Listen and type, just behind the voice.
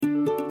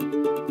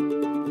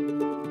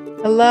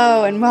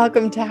Hello, and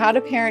welcome to How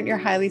to Parent Your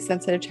Highly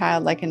Sensitive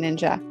Child Like a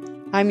Ninja.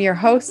 I'm your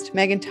host,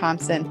 Megan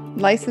Thompson,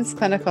 licensed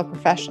clinical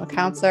professional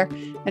counselor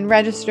and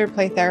registered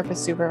play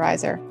therapist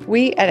supervisor.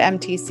 We at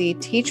MTC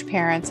teach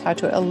parents how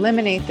to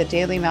eliminate the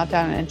daily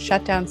meltdown and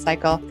shutdown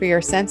cycle for your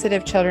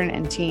sensitive children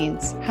and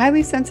teens.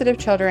 Highly sensitive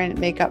children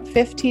make up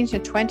 15 to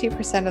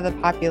 20% of the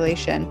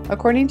population,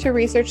 according to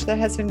research that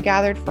has been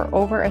gathered for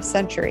over a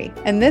century.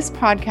 And this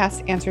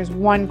podcast answers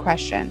one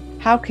question: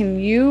 how can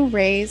you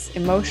raise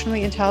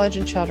emotionally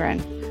intelligent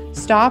children,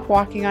 stop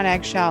walking on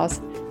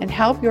eggshells, and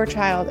help your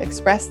child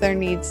express their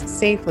needs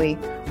safely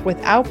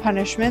without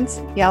punishments,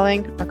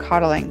 yelling, or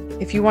coddling?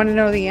 If you want to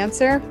know the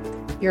answer,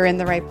 you're in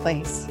the right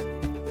place.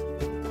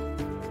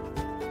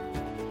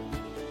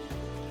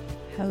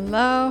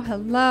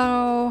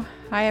 Hello.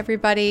 Hi,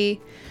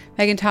 everybody.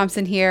 Megan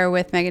Thompson here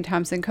with Megan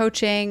Thompson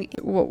Coaching.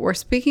 What we're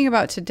speaking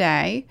about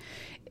today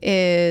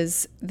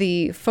is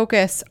the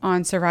focus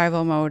on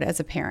survival mode as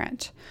a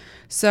parent.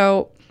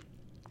 So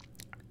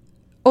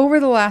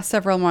over the last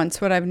several months,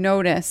 what I've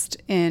noticed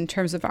in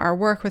terms of our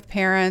work with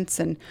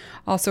parents and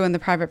also in the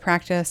private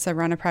practice, I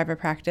run a private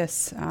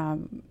practice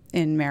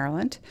in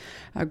Maryland,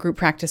 a group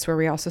practice where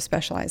we also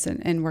specialize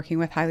in working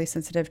with highly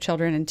sensitive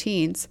children and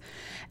teens.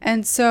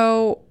 And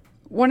so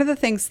one of the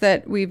things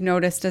that we've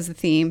noticed as a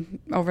theme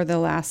over the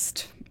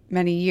last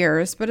many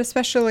years, but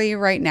especially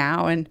right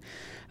now in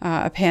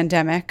a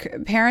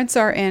pandemic, parents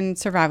are in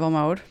survival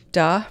mode.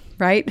 Duh,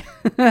 right?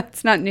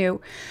 It's not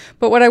new.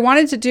 But what I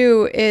wanted to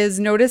do is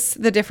notice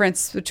the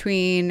difference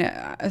between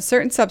a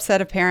certain subset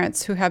of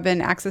parents who have been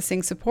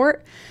accessing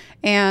support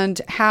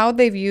and how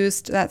they've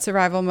used that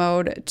survival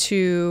mode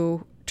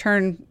to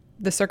turn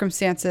the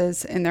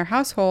circumstances in their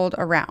household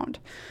around.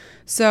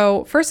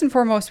 So first and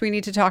foremost, we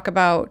need to talk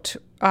about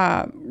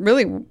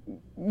really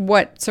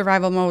what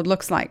survival mode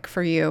looks like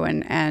for you.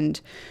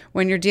 And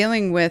when you're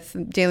dealing with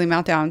daily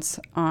meltdowns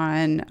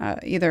on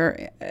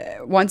either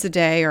once a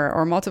day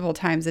or multiple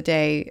times a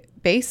day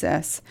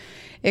basis,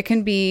 it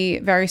can be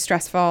very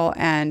stressful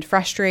and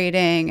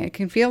frustrating. It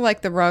can feel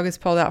like the rug is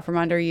pulled out from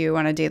under you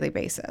on a daily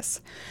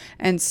basis.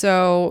 And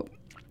so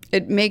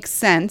it makes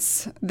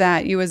sense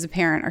that you as a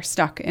parent are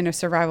stuck in a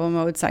survival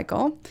mode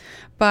cycle.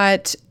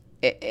 But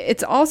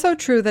it's also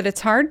true that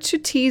it's hard to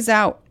tease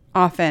out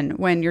often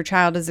when your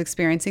child is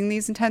experiencing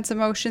these intense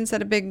emotions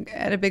at a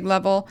big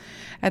level,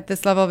 at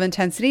this level of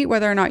intensity,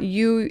 whether or not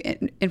you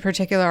in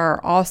particular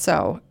are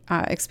also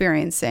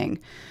experiencing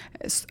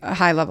a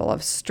high level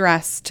of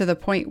stress to the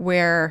point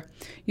where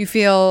you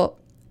feel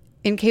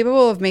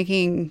incapable of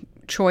making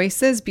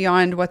choices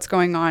beyond what's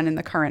going on in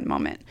the current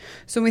moment.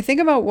 So when we think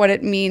about what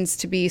it means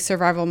to be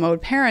survival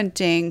mode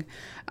parenting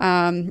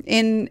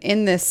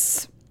in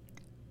this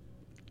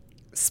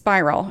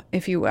spiral,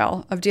 if you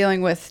will, of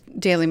dealing with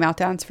daily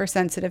meltdowns for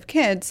sensitive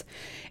kids,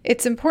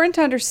 it's important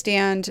to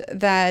understand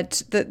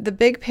that the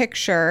big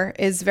picture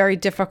is very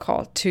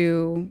difficult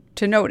to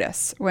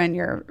notice when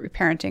you're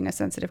parenting a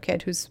sensitive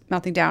kid who's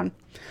melting down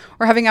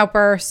or having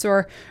outbursts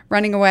or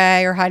running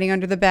away or hiding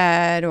under the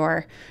bed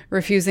or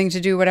refusing to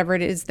do whatever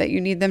it is that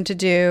you need them to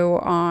do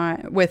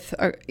with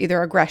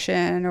either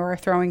aggression or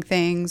throwing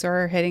things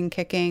or hitting,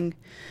 kicking,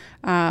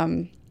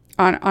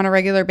 on a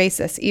regular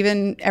basis.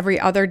 Even every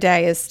other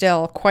day is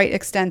still quite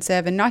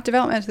extensive and not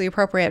developmentally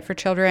appropriate for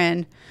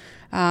children,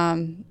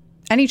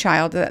 any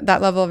child,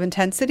 that level of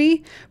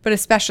intensity, but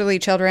especially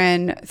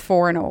children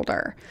 4 and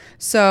older.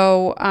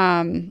 So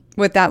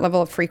with that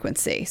level of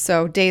frequency.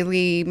 So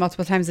daily,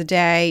 multiple times a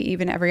day,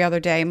 even every other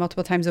day,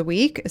 multiple times a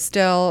week is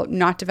still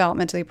not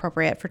developmentally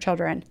appropriate for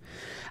children.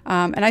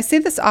 And I say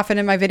this often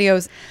in my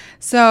videos.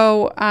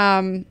 So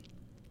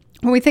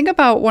when we think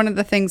about one of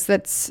the things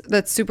that's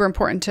super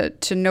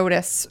important to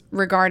notice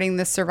regarding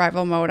this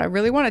survival mode, I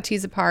really want to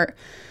tease apart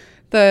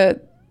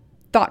the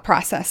thought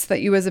process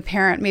that you as a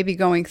parent may be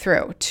going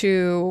through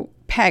to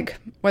peg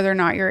whether or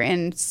not you're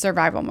in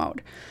survival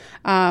mode.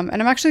 And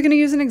I'm actually going to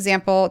use an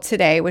example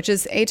today, which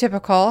is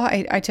atypical.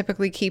 I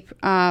typically keep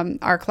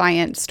our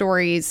client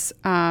stories,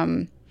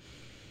 on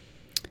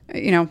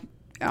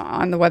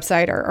the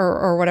website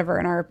or whatever.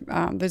 In our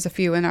there's a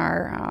few in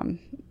our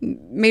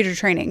major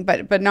training,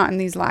 but not in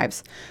these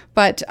lives.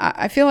 But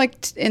I feel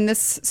like in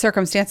this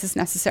circumstance is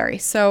necessary.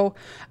 So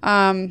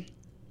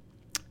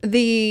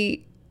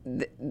the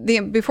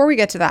before we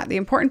get to that, the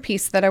important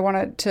piece that I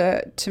wanted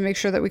to make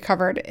sure that we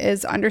covered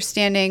is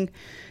understanding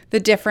the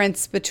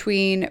difference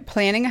between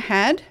planning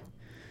ahead,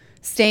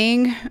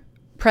 staying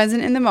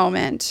present in the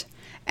moment,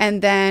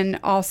 and then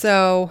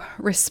also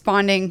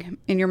responding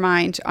in your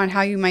mind on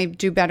how you might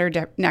do better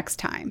next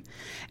time.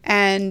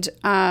 And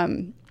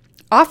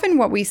often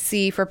what we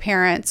see for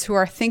parents who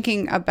are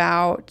thinking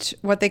about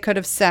what they could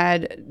have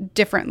said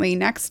differently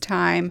next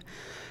time,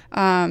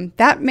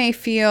 that may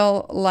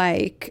feel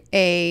like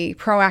a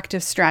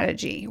proactive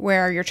strategy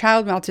where your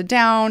child melted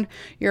down,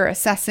 you're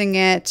assessing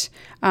it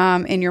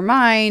in your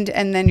mind,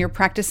 and then you're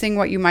practicing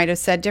what you might have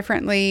said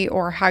differently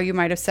or how you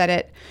might have said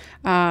it.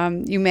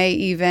 You may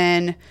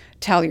even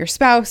tell your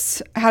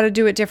spouse how to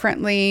do it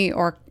differently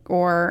or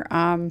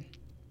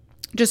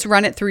just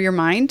run it through your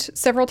mind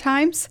several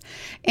times.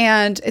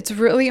 And it's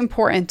really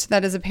important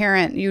that as a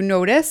parent, you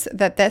notice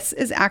that this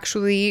is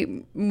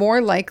actually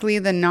more likely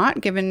than not,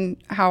 given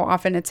how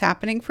often it's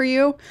happening for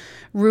you,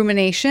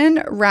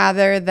 rumination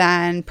rather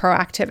than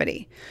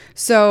proactivity.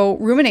 So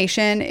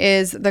rumination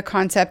is the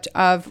concept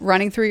of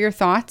running through your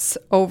thoughts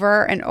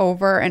over and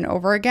over and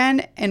over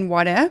again in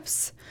what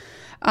ifs.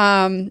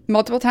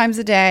 Multiple times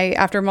a day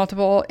after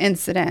multiple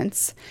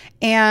incidents.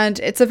 And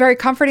it's a very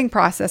comforting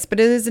process, but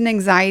it is an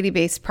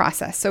anxiety-based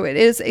process. So it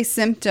is a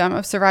symptom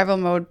of survival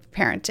mode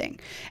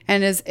parenting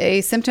and is a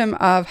symptom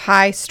of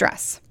high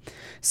stress.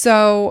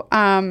 So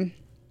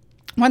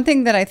one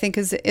thing that I think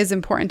is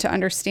important to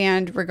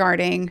understand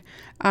regarding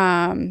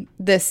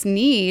this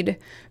need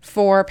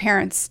for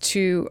parents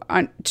to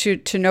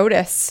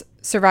notice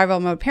survival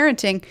mode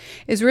parenting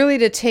is really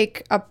to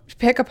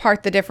pick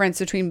apart the difference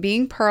between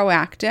being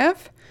proactive,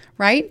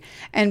 right,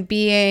 and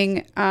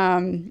being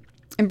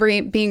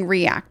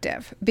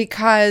reactive,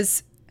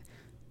 because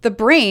the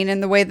brain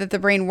and the way that the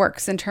brain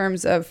works in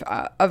terms of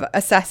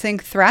assessing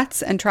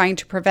threats and trying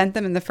to prevent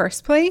them in the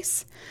first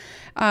place,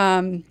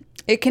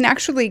 it can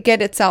actually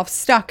get itself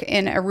stuck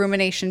in a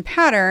rumination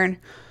pattern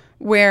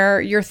where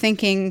you're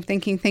thinking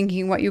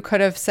what you could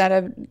have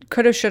said,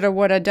 should have,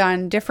 would have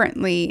done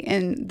differently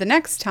in the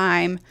next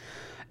time.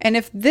 And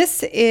if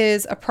this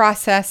is a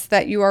process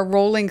that you are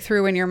rolling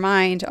through in your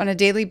mind on a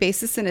daily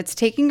basis, and it's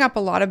taking up a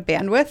lot of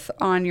bandwidth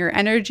on your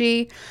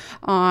energy,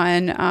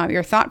 on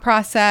your thought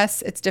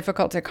process, it's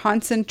difficult to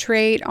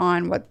concentrate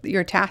on what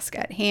your task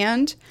at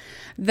hand,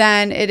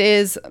 then it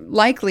is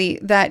likely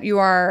that you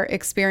are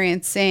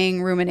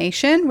experiencing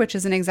rumination, which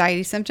is an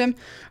anxiety symptom,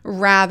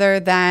 rather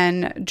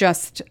than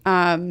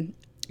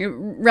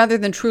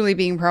truly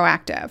being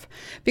proactive.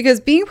 Because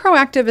being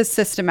proactive is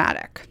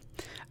systematic,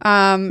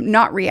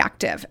 not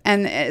reactive.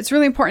 And it's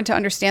really important to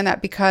understand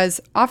that, because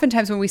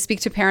oftentimes when we speak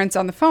to parents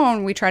on the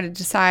phone, we try to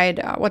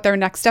decide what their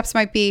next steps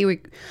might be.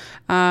 We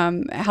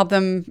help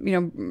them,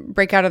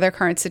 break out of their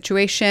current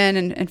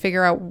situation and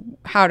figure out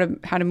how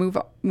to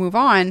move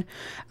on,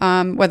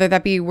 whether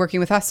that be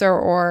working with us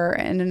or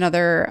in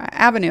another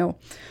avenue.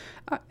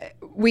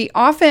 We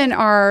often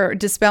are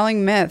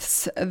dispelling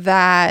myths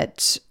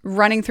that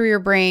running through your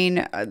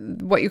brain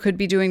what you could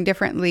be doing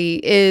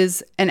differently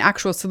is an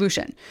actual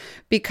solution,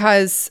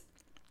 because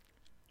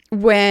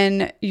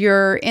when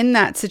you're in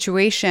that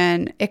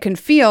situation, it can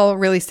feel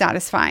really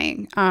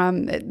satisfying.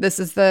 This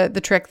is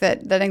the trick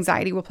that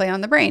anxiety will play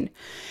on the brain.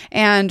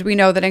 And we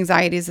know that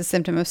anxiety is a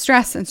symptom of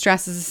stress, and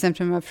stress is a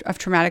symptom of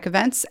traumatic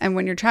events. And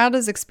when your child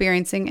is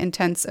experiencing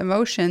intense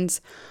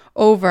emotions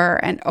over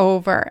and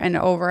over and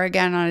over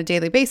again on a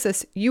daily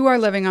basis, you are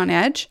living on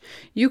edge.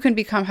 You can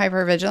become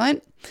hypervigilant,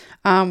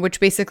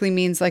 which basically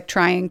means like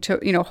trying to,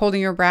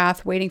 holding your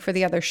breath, waiting for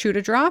the other shoe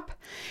to drop,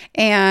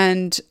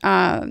 and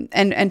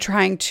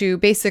trying to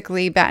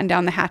basically batten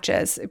down the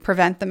hatches,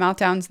 prevent the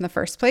meltdowns in the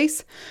first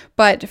place,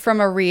 but from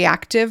a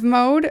reactive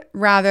mode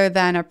rather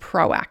than a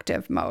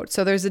proactive mode.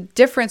 So there's a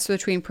difference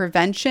between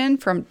prevention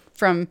from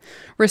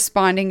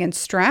responding in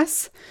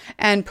stress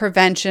and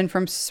prevention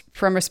from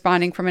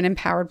responding from an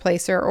empowered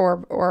place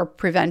or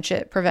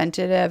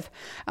preventative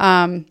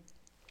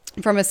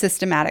from a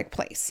systematic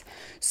place.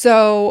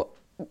 So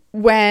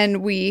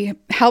when we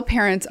help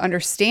parents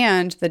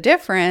understand the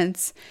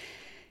difference,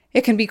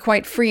 it can be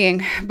quite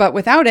freeing, but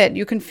without it,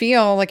 you can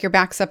feel like your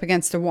back's up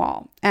against a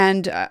wall.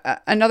 And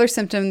another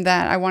symptom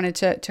that I wanted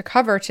to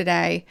cover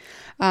today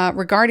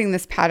regarding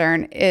this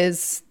pattern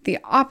is the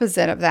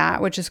opposite of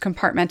that, which is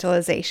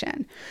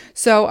compartmentalization.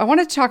 So I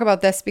wanted to talk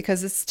about this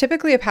because it's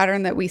typically a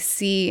pattern that we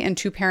see in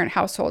two-parent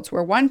households,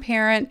 where one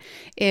parent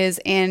is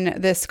in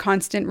this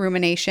constant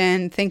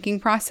rumination thinking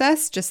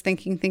process, just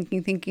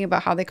thinking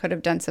about how they could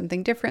have done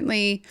something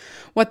differently,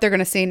 what they're going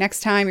to say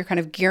next time. You're kind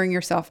of gearing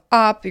yourself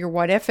up. You're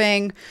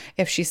what-ifing.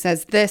 If she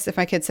says this, if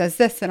my kid says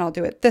this, then I'll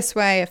do it this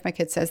way. If my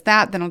kid says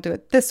that, then I'll do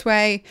it this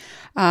way.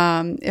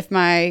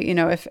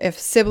 If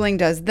sibling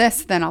does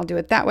this, then I'll do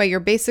it that way.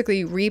 You're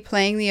basically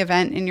replaying the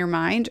event in your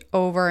mind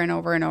over and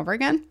over and over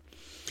again.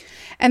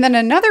 And then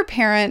another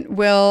parent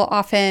will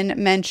often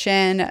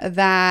mention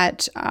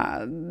that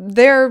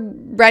they're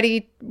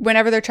ready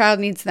whenever their child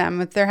needs them.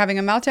 If they're having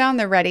a meltdown,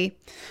 they're ready.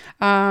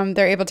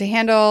 They're able to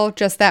handle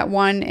just that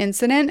one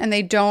incident, and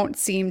they don't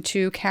seem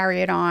to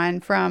carry it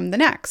on from the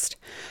next.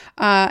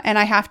 And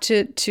I have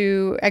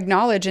to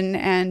acknowledge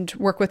and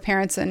work with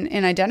parents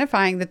in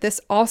identifying that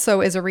this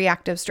also is a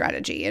reactive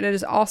strategy. It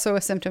is also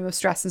a symptom of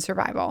stress and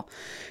survival,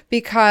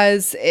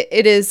 because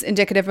it is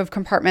indicative of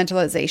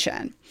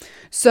compartmentalization.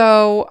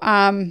 So,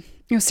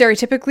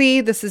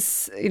 stereotypically, this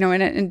is,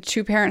 in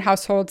two-parent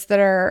households that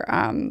are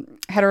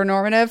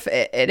heteronormative,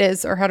 it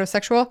is, or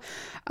heterosexual.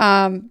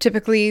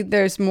 Typically,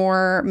 there's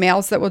more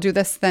males that will do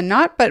this than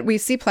not, but we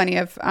see plenty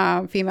of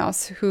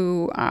females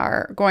who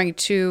are going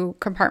to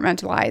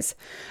compartmentalize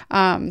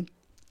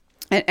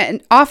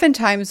And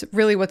oftentimes,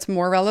 really what's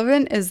more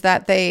relevant is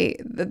that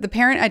the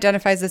parent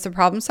identifies as a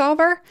problem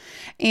solver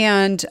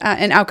and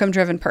an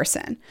outcome-driven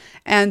person.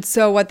 And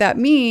so what that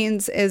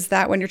means is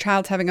that when your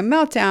child's having a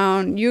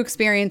meltdown, you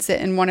experience it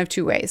in one of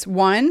two ways.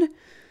 One,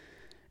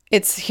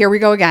 it's here we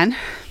go again.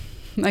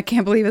 I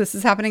can't believe this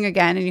is happening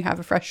again, and you have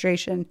a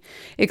frustration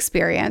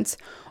experience.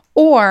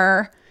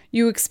 Or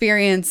you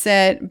experience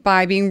it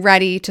by being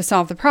ready to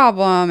solve the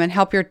problem and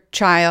help your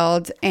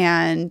child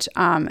and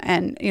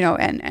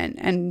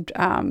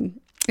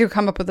you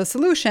come up with a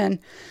solution.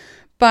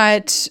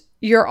 But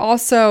you're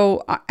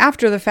also,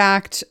 after the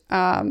fact,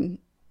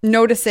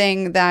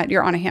 noticing that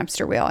you're on a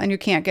hamster wheel and you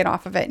can't get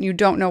off of it and you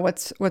don't know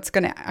what's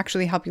going to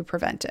actually help you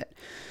prevent it.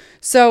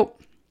 So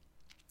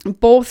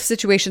both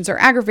situations are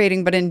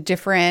aggravating, but in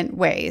different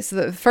ways.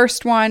 The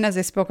first one, as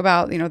I spoke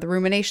about, the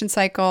rumination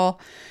cycle,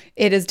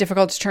 it is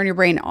difficult to turn your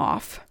brain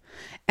off.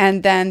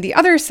 And then the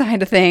other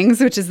side of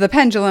things, which is the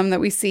pendulum that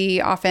we see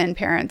often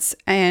parents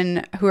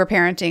who are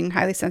parenting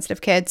highly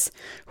sensitive kids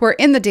who are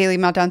in the daily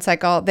meltdown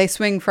cycle, they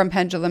swing from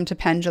pendulum to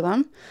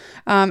pendulum.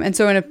 And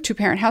so in a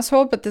 2-parent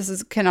household, but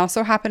this can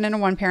also happen in a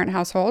 1-parent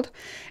household,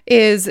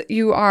 is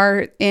you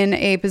are in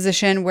a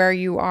position where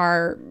you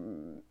are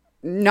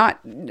not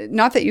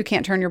that you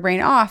can't turn your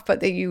brain off, but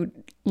that you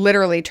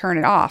literally turn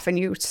it off and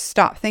you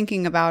stop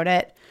thinking about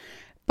it,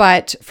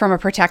 but from a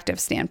protective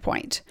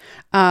standpoint.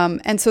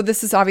 And so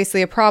this is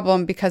obviously a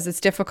problem because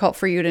it's difficult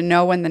for you to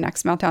know when the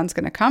next meltdown is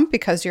going to come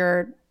because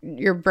your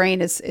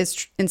brain is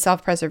in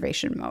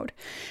self-preservation mode.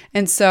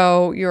 And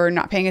so you're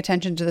not paying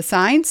attention to the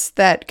signs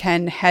that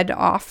can head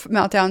off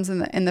meltdowns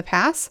in the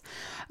past.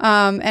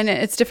 And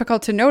it's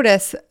difficult to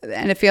notice,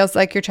 and it feels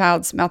like your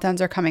child's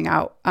meltdowns are coming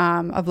out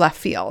of left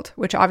field,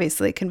 which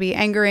obviously can be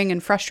angering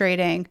and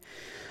frustrating,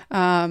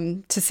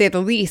 to say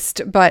the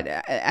least. But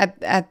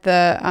at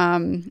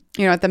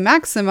the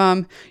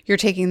maximum, you're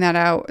taking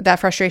that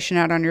frustration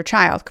out on your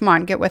child. Come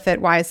on, get with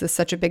it. Why is this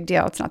such a big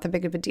deal? It's not that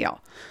big of a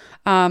deal.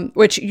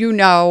 Which you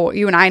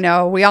and I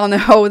know, we all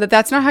know that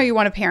that's not how you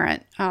want to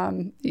parent.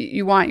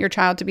 You want your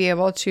child to be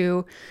able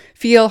to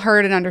feel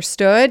heard and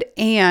understood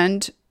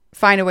and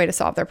find a way to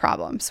solve their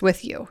problems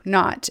with you,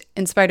 not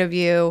in spite of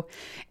you,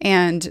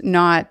 and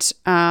not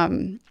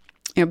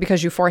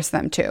because you force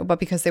them to, but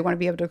because they want to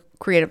be able to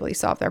creatively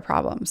solve their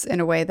problems in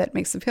a way that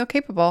makes them feel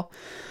capable,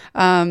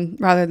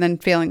 rather than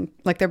feeling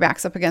like their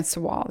back's up against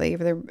the wall. They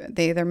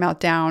either melt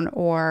down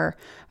or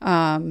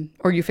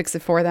you fix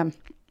it for them.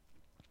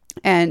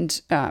 And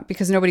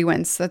because nobody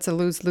wins, that's a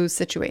lose-lose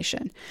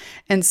situation.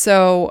 And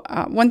so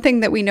one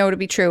thing that we know to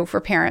be true for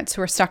parents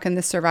who are stuck in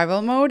this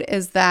survival mode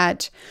is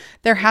that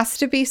there has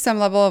to be some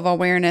level of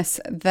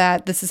awareness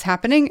that this is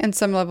happening and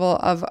some level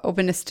of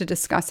openness to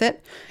discuss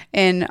it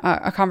in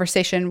a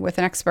conversation with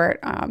an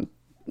expert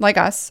like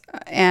us,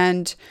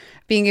 and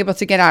being able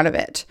to get out of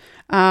it.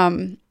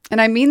 And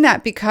I mean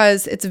that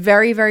because it's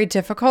very, very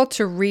difficult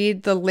to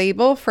read the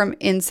label from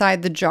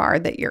inside the jar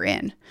that you're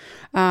in.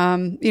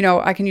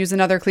 I can use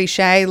another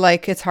cliche,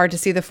 like it's hard to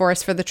see the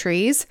forest for the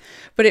trees,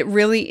 but it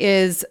really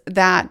is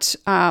that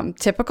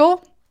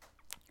typical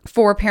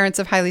for parents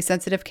of highly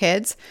sensitive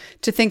kids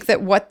to think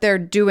that what they're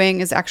doing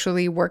is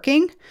actually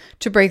working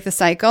to break the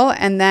cycle.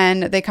 And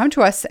then they come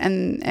to us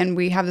and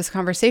we have this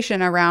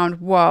conversation around,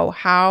 whoa,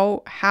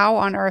 how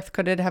on earth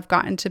could it have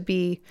gotten to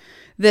be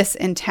this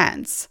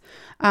intense?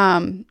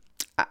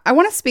 I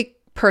want to speak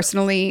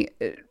personally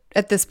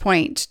at this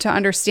point to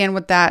understand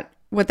what that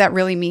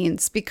really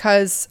means,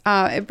 because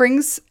it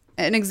brings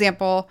an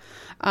example.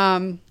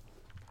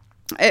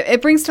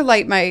 It brings to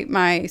light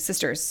my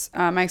sister's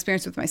my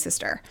experience with my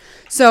sister.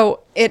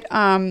 So it's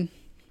been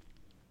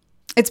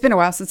a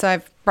while since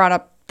I've brought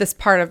up this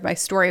part of my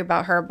story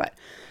about her, but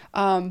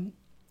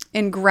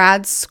in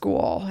grad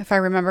school, if I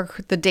remember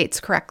the dates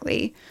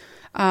correctly,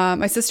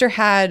 my sister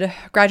had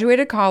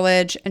graduated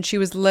college and she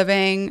was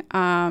living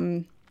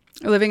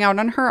out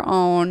on her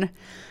own,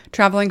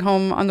 traveling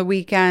home on the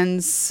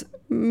weekends,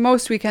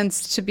 most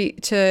weekends to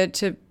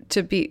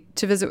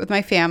visit with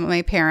my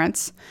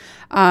parents,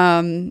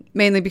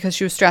 mainly because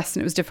she was stressed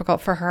and it was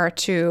difficult for her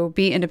to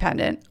be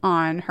independent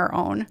on her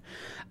own.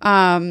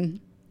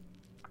 And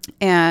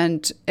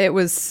it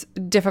was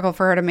difficult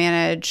for her to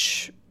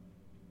manage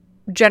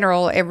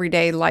general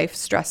everyday life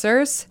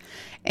stressors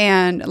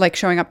and like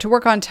showing up to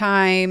work on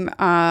time,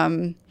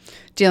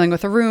 dealing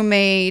with a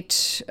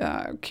roommate,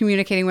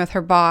 communicating with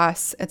her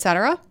boss,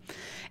 etc.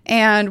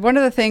 And one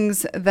of the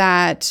things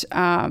that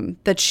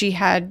she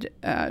had,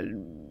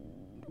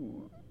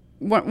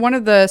 one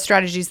of the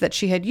strategies that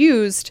she had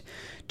used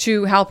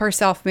to help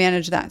herself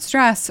manage that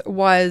stress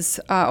was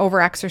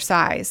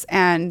overexercise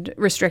and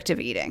restrictive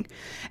eating.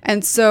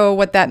 And so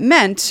what that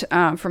meant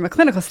from a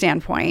clinical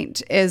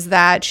standpoint is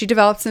that she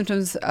developed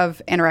symptoms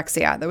of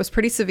anorexia that was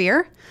pretty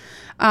severe,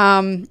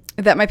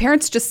 that my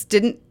parents just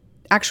didn't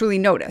actually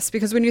notice.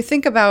 Because when you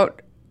think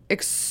about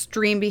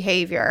extreme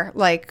behavior,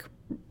 like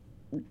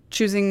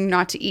choosing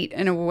not to eat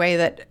in a way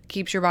that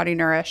keeps your body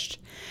nourished,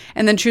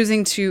 and then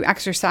choosing to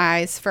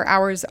exercise for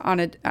hours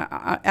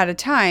at a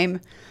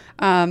time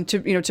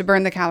to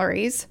burn the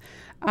calories,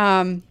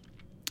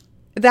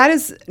 that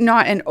is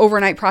not an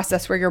overnight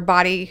process where your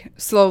body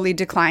slowly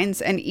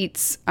declines and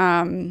eats,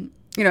 and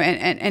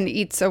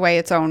eats away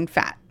its own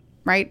fat,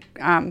 right?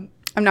 I'm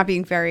not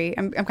being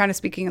I'm kind of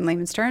speaking in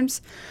layman's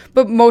terms,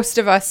 but most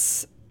of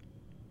us,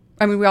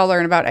 we all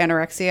learn about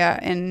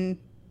anorexia in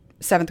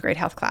 7th grade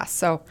health class.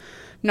 So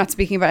I'm not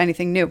speaking about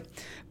anything new,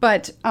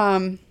 but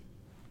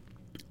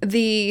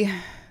the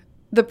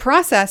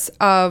process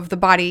of the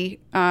body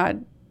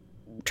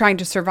trying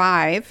to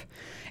survive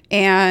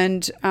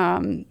and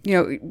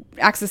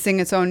accessing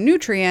its own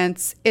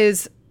nutrients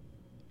is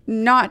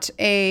not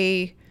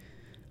a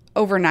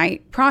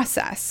overnight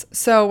process.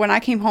 So when I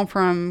came home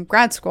from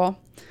grad school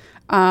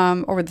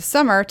over the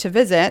summer to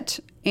visit,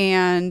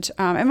 and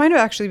it might have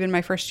actually been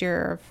my first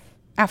year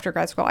after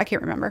grad school, I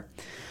can't remember.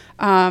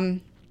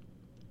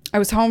 I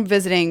was home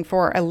visiting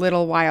for a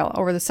little while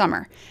over the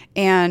summer,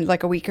 and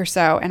like a week or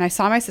so, and I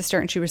saw my sister,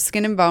 and she was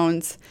skin and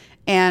bones,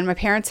 and my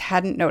parents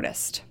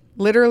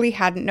literally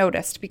hadn't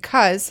noticed,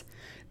 because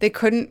they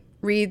couldn't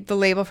read the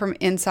label from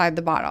inside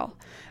the bottle.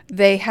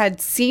 They had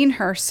seen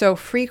her so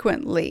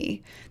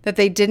frequently that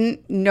they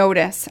didn't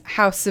notice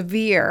how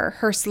severe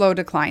her slow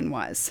decline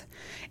was.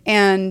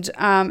 And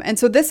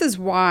so this is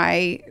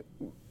why,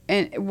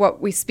 and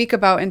what we speak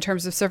about in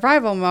terms of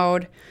survival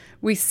mode,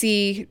 we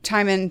see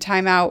time in,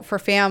 time out for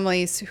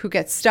families who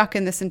get stuck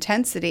in this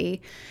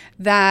intensity,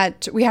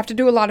 that we have to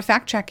do a lot of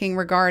fact checking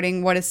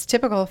regarding what is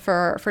typical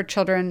for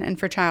children and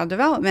for child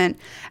development,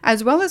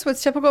 as well as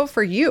what's typical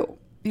for you.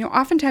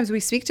 Oftentimes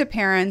we speak to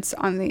parents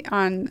on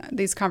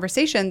these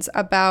conversations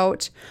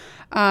about,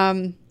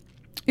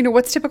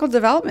 what's typical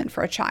development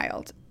for a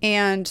child.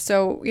 And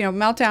so,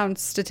 meltdown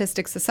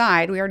statistics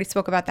aside, we already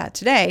spoke about that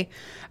today,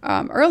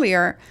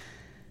 earlier.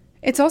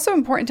 It's also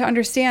important to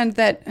understand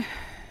that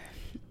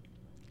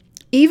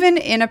even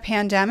in a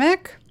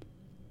pandemic,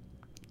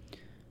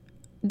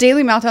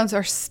 daily meltdowns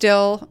are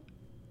still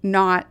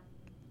not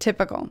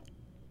typical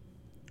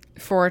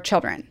for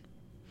children.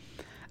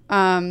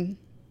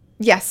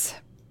 Yes,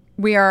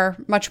 we are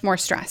much more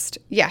stressed.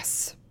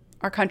 Yes,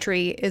 our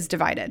country is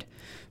divided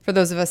for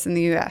those of us in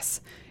the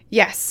U.S.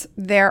 Yes,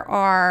 there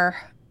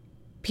are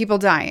people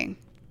dying.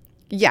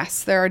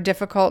 Yes, there are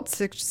difficult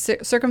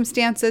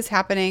circumstances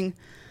happening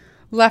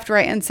left,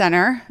 right, and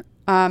center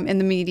in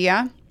the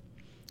media.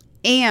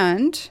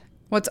 And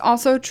what's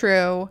also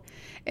true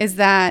is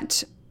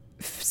that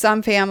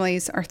some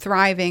families are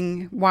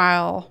thriving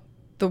while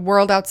the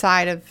world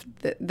outside of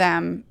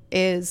them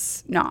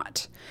is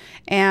not.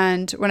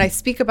 And when I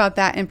speak about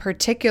that in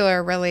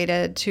particular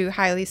related to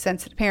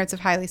parents of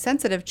highly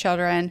sensitive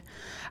children,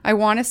 I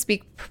want to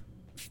speak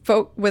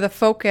with a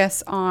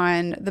focus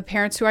on the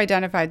parents who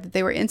identified that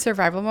they were in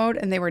survival mode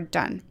and they were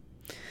done.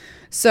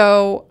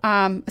 So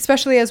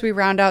especially as we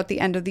round out the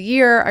end of the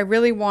year, I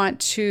really want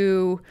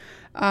to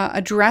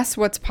address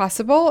what's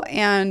possible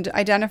and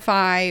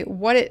identify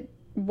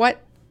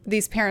what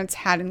these parents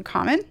had in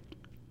common,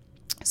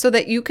 so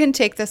that you can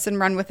take this and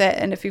run with it.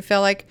 And if you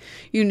feel like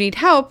you need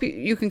help,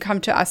 you can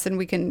come to us and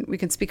we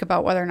can speak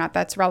about whether or not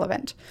that's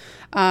relevant,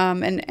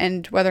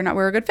 and whether or not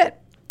we're a good fit.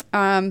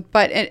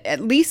 But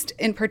at least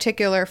in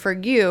particular for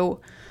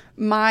you,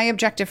 my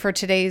objective for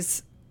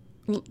today's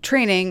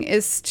training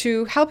is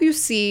to help you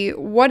see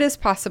what is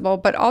possible,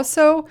 but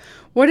also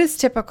what is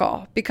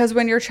typical. Because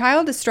when your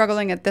child is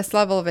struggling at this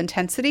level of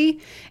intensity,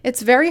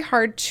 it's very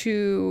hard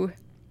to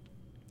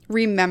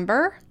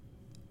remember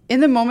in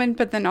the moment,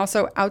 but then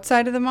also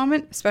outside of the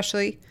moment,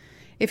 especially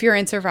if you're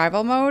in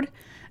survival mode,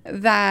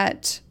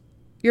 that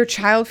your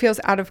child feels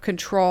out of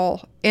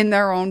control in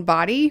their own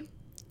body,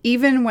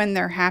 even when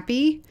they're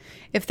happy,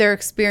 if they're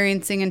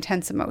experiencing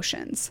intense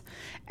emotions.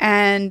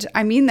 And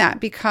I mean that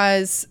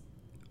because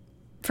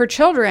for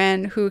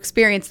children who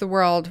experience the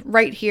world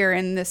right here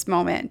in this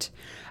moment,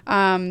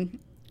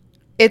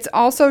 it's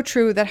also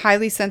true that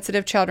highly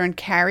sensitive children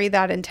carry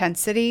that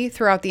intensity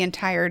throughout the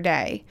entire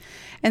day.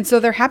 And so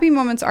their happy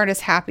moments aren't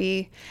as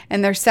happy,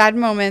 and their sad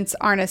moments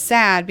aren't as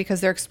sad,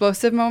 because their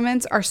explosive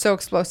moments are so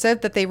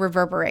explosive that they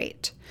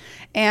reverberate.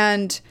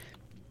 And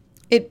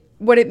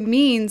what it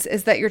means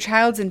is that your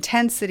child's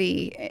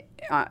intensity,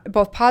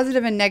 both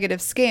positive and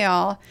negative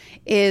scale,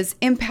 is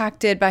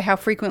impacted by how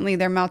frequently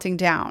they're melting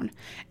down.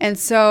 And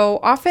so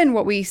often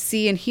what we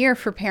see and hear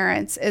for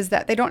parents is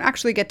that they don't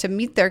actually get to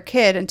meet their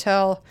kid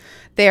until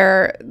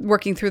they're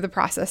working through the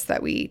process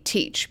that we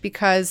teach,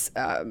 because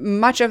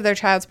much of their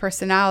child's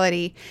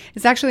personality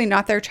is actually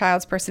not their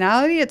child's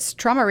personality. It's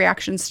trauma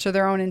reactions to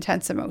their own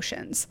intense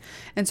emotions.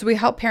 And so we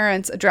help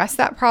parents address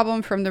that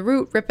problem from the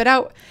root, rip it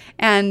out,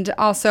 and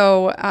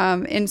also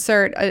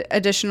insert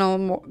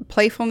additional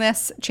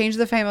playfulness, change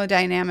the family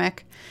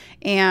dynamic,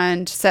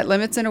 and set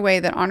limits in a way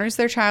that honors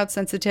their child's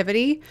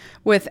sensitivity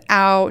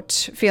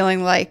without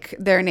feeling like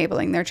they're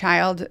enabling their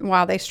child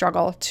while they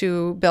struggle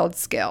to build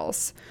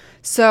skills.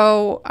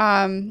 So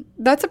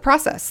that's a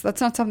process. That's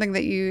not something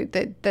that you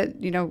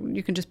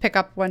can just pick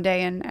up one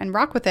day and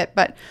rock with it,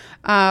 but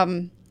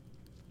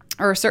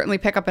or certainly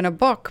pick up in a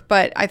book.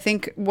 But I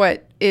think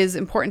what is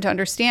important to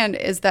understand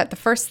is that the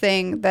first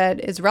thing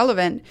that is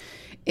relevant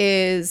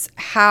is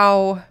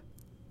how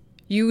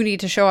you need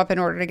to show up in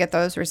order to get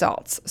those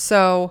results.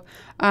 So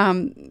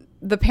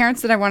the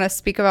parents that I want to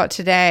speak about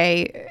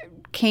today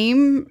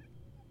came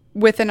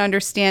with an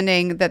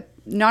understanding that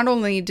not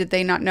only did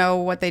they not know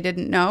what they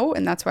didn't know,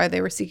 and that's why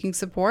they were seeking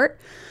support,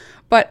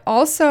 but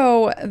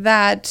also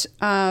that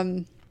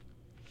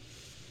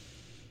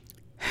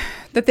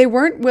that they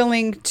weren't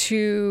willing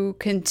to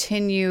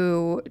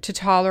continue to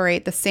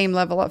tolerate the same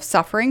level of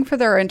suffering for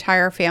their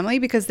entire family,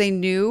 because they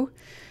knew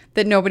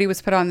that nobody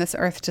was put on this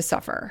earth to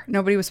suffer.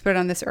 Nobody was put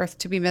on this earth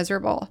to be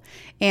miserable.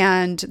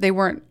 And they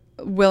weren't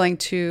willing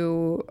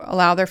to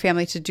allow their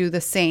family to do the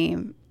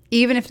same,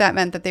 even if that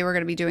meant that they were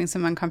going to be doing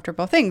some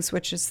uncomfortable things,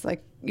 which is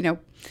like,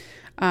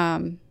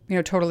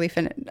 totally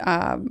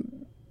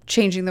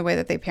changing the way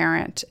that they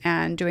parent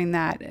and doing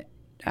that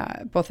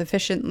both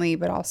efficiently,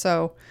 but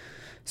also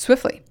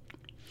swiftly.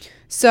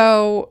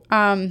 So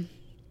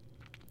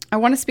I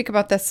want to speak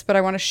about this, but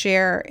I want to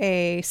share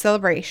a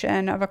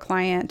celebration of a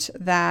client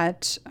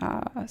that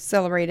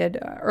celebrated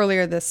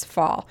earlier this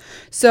fall.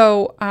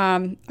 So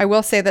I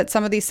will say that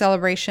some of these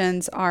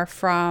celebrations are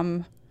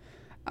from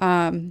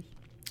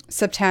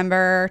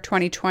September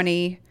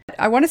 2020.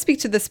 I want to speak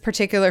to this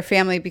particular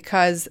family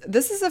because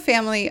this is a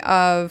family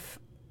of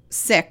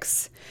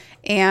 6,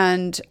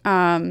 and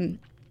 5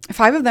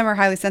 of them are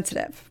highly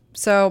sensitive.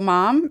 So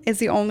mom is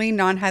the only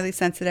non-highly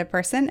sensitive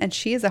person, and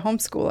she is a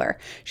homeschooler.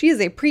 She is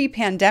a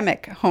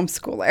pre-pandemic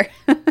homeschooler.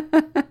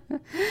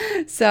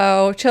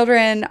 So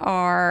children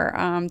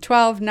are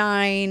 12,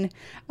 9,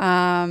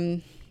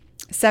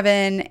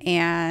 7,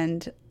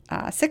 and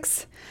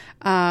 6.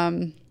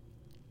 And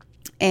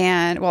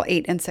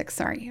 8 and 6,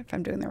 sorry, if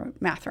I'm doing the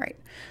math right.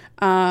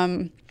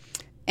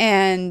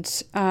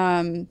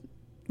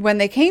 When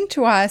they came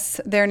to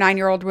us, their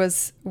 9-year-old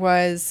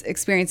was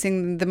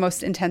experiencing the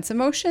most intense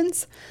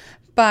emotions,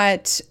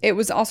 but it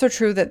was also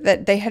true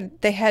that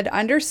they had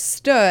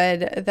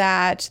understood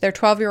that their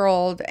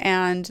 12-year-old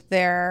and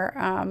their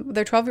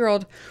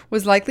 12-year-old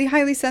was likely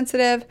highly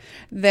sensitive.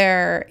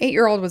 Their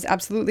 8-year-old was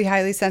absolutely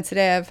highly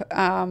sensitive,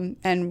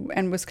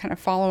 and was kind of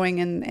following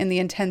in the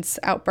intense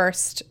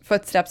outburst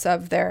footsteps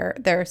of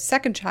their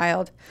second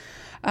child,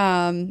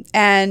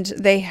 and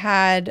they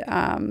had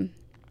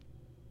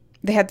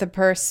the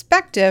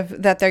perspective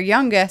that their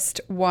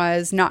youngest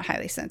was not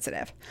highly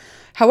sensitive.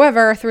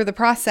 However, through the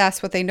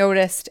process, what they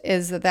noticed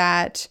is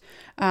that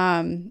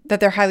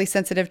their highly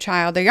sensitive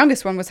child, their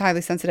youngest one, was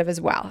highly sensitive as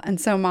well. And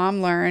so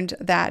mom learned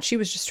that she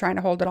was just trying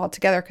to hold it all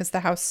together because the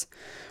house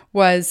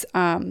was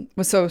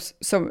so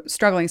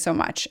struggling so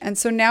much. And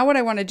so now what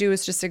I want to do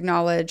is just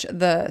acknowledge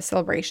the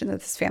celebration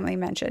that this family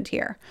mentioned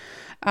here.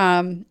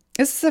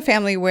 This is a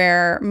family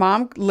where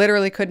mom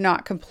literally could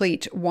not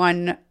complete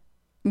one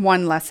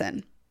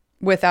lesson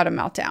without a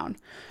meltdown,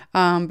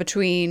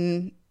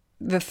 between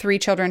the 3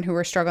 children who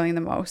were struggling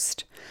the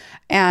most.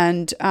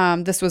 And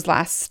this was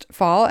last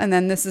fall. And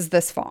then this is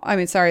this fall.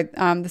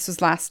 This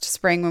was last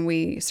spring when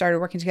we started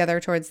working together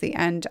towards the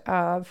end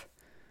of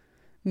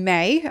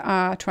May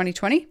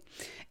 2020.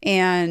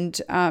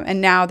 And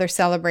now they're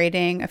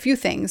celebrating a few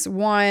things.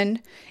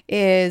 One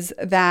is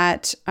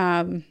that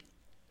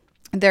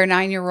their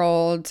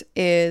 9-year-old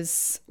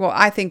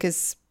I think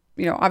is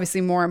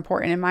obviously more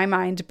important in my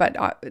mind, but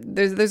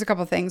there's a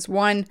couple of things.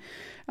 One,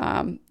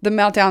 the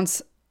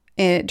meltdowns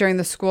during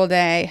the school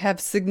day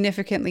have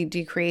significantly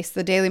decreased.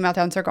 The daily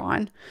meltdowns are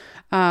gone.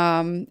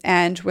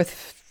 And with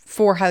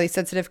 4 highly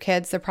sensitive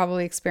kids, they're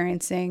probably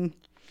experiencing,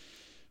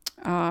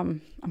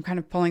 I'm kind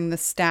of pulling the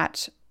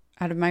stat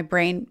out of my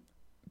brain,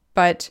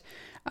 but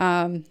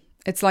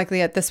it's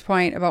likely at this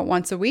point about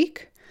once a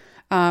week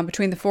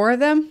between the 4 of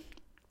them.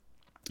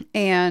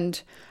 And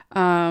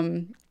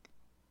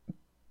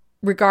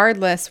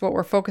regardless, what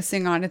we're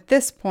focusing on at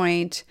this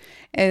point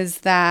is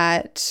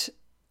that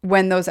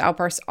when those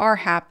outbursts are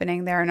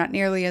happening, they're not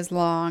nearly as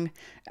long,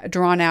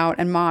 drawn out,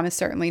 and mom is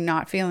certainly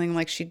not feeling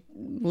like she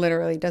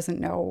literally doesn't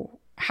know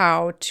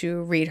how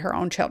to read her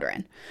own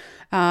children.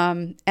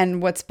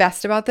 And what's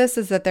best about this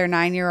is that their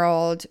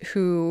 9-year-old,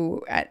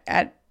 who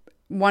at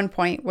one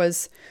point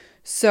was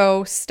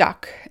so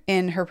stuck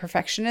in her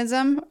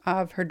perfectionism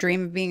of her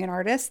dream of being an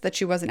artist that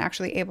she wasn't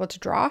actually able to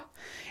draw,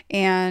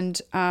 and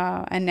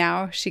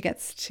now she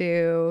gets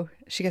to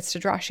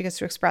draw. She gets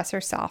to express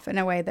herself in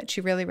a way that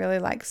she really, really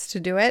likes to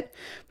do it,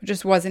 but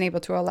just wasn't able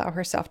to allow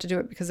herself to do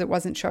it because it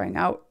wasn't showing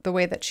out the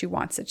way that she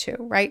wants it to,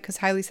 right? Because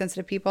highly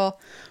sensitive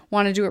people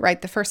want to do it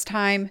right the first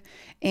time,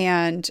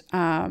 and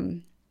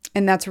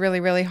that's really,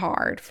 really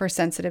hard for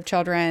sensitive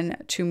children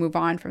to move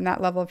on from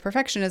that level of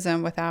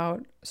perfectionism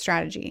without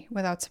strategy,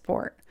 without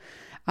support,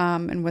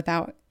 and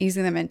without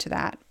easing them into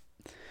that.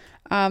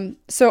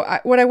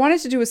 What I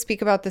wanted to do was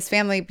speak about this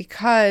family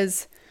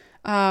because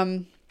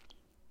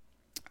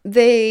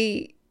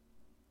they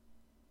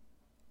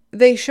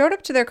showed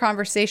up to their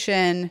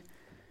conversation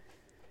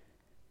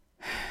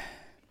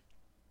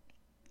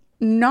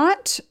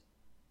not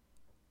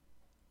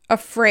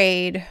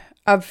afraid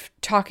of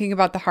talking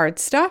about the hard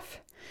stuff,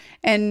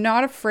 and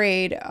not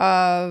afraid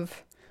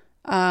of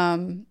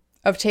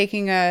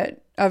taking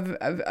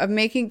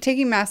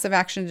taking massive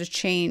action to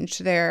change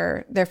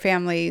their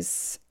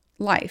family's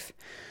life.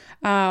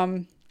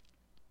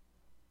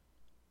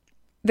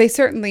 They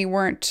certainly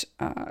weren't,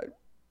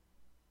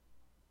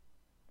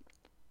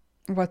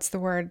 what's the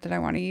word that I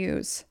want to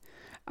use?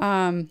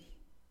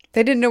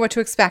 They didn't know what to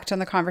expect on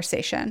the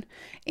conversation.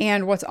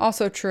 And what's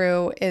also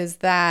true is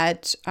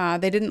that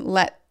they didn't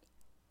let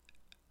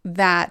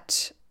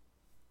that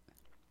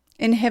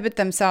inhibit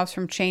themselves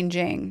from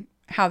changing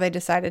how they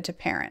decided to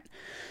parent.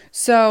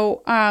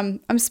 So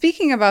I'm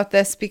speaking about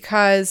this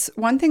because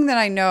one thing that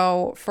I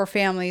know for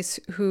families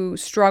who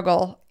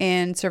struggle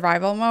in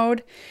survival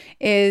mode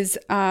is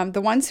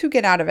the ones who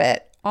get out of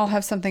it all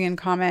have something in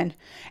common.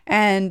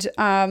 And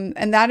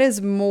that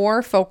is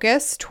more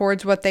focus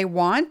towards what they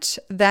want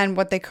than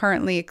what they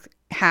currently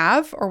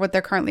have or what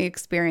they're currently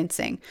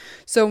experiencing.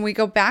 So when we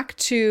go back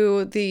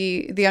to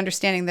the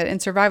understanding that in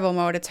survival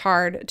mode, it's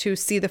hard to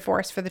see the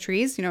forest for the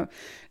trees,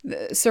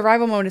 the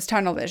survival mode is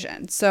tunnel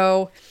vision.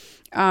 So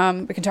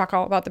we can talk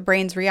all about the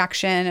brain's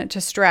reaction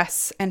to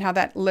stress and how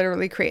that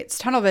literally creates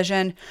tunnel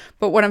vision.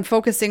 But what I'm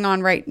focusing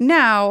on right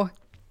now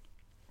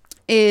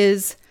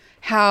is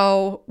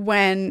how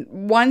when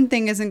one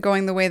thing isn't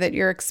going the way that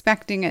you're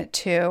expecting it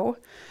to,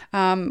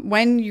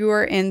 when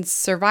you're in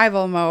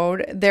survival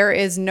mode, there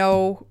is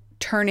no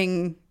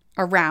turning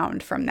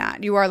around from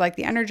that. You are like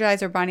the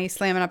Energizer Bunny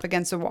slamming up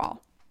against a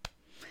wall.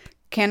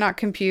 Cannot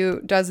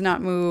compute, does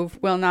not move,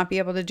 will not be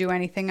able to do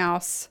anything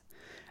else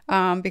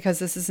because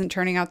this isn't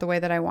turning out the way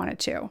that I want it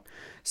to.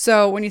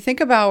 So when you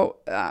think about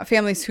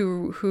families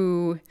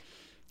who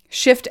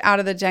shift out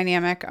of the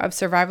dynamic of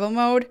survival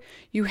mode,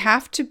 you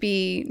have to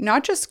be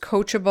not just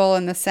coachable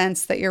in the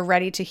sense that you're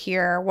ready to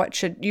hear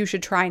what you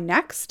should try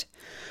next,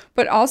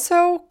 but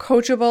also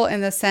coachable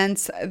in the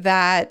sense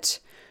that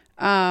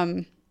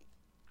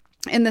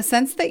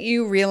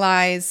you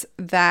realize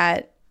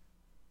that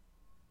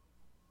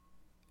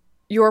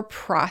your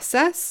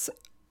process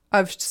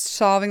of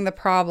solving the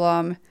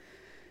problem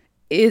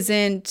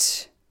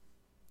isn't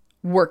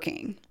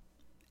working.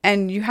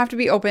 And you have to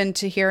be open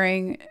to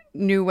hearing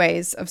new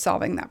ways of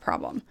solving that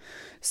problem.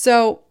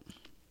 So,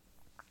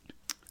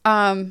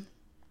 highly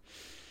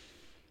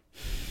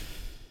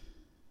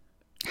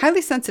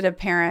sensitive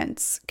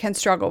parents can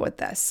struggle with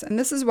this. And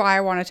this is why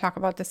I want to talk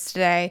about this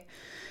today,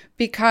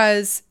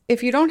 because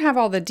if you don't have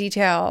all the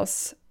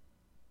details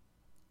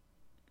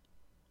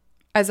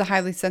as a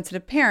highly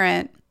sensitive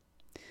parent,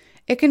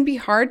 it can be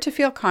hard to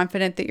feel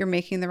confident that you're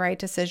making the right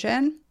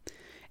decision.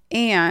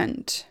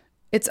 And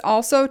it's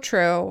also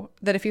true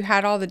that if you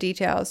had all the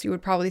details, you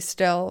would probably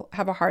still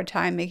have a hard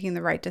time making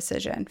the right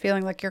decision,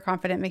 feeling like you're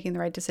confident making the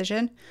right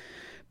decision.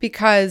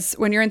 Because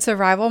when you're in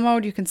survival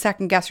mode, you can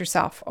second guess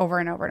yourself over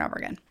and over and over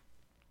again.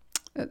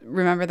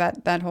 Remember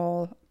that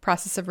whole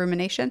process of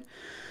rumination?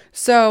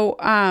 So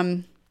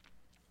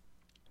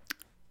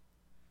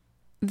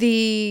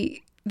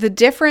the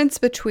difference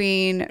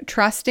between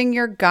trusting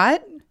your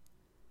gut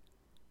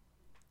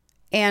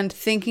and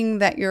thinking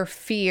that your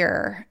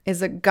fear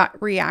is a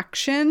gut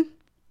reaction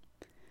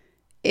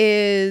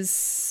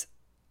is,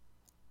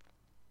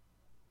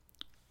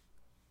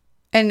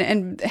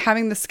 and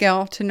having the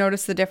skill to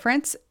notice the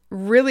difference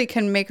really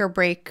can make or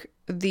break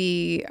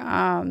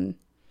a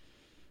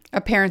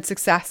parent's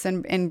success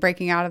in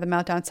breaking out of the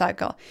meltdown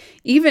cycle.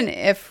 Even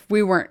if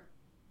we weren't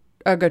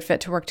a good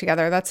fit to work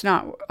together, that's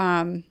not,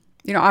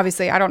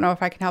 obviously I don't know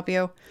if I can help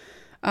you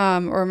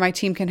or my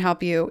team can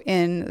help you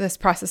in this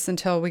process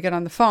until we get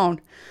on the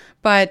phone.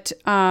 But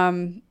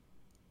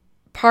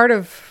part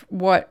of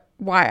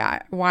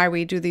why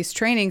we do these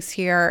trainings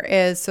here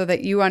is so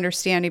that you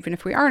understand, even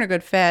if we aren't a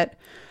good fit,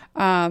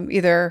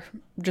 either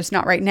just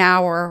not right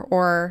now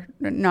or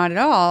not at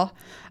all,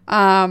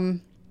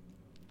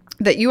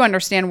 that you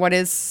understand what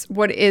is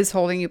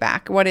holding you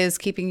back, what is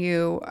keeping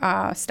you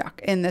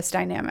stuck in this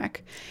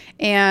dynamic.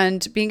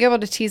 And being able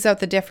to tease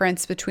out the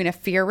difference between a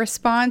fear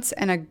response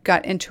and a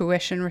gut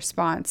intuition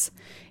response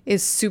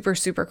is super,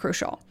 super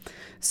crucial.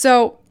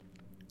 So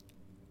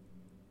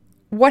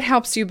what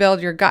helps you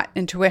build your gut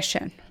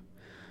intuition?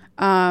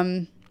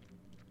 The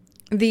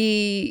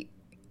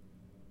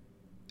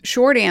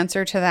short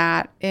answer to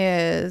that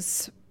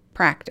is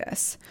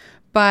practice.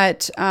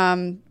 But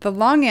the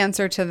long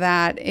answer to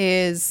that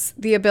is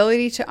the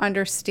ability to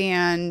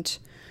understand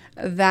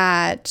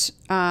that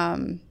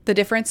the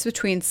difference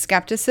between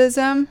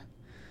skepticism,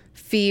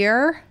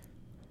 fear,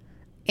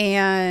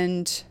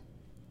 and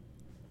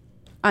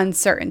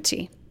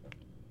uncertainty.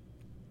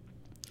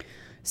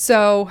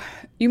 So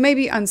you may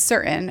be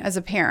uncertain as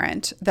a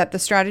parent that the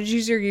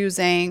strategies you're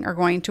using are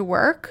going to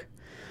work.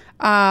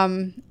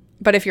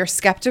 But if you're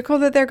skeptical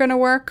that they're going to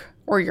work,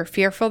 or you're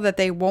fearful that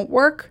they won't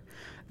work,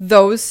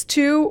 those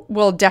two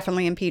will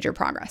definitely impede your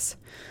progress.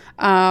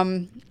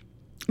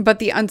 But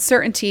the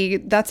uncertainty,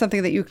 that's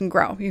something that you can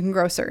grow. You can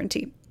grow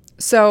certainty.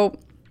 So,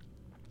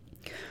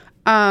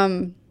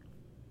 why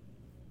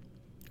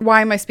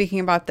am I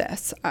speaking about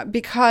this?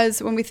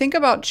 Because when we think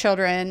about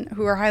children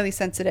who are highly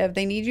sensitive,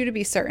 they need you to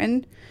be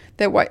certain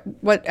that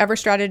whatever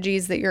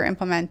strategies that you're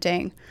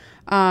implementing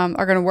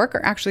are going to work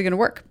are actually going to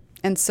work.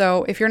 And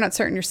so if you're not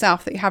certain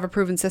yourself that you have a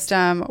proven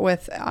system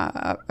with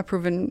a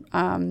proven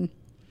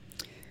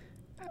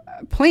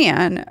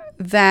plan,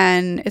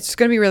 then it's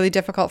going to be really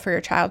difficult for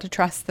your child to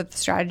trust that the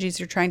strategies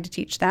you're trying to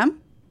teach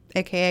them,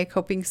 aka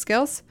coping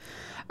skills,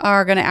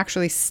 are going to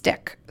actually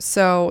stick.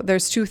 So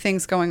there's two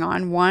things going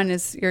on. One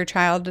is your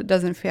child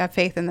doesn't have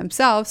faith in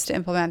themselves to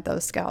implement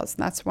those skills.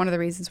 And that's one of the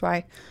reasons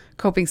why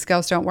coping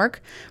skills don't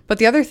work. But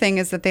the other thing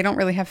is that they don't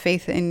really have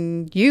faith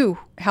in you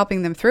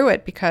helping them through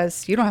it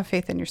because you don't have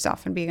faith in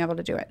yourself and being able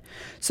to do it.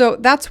 So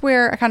that's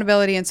where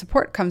accountability and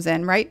support comes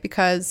in, right?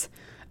 Because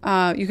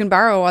you can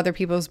borrow other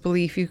people's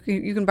belief. You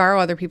can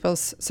borrow other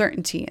people's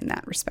certainty in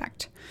that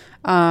respect.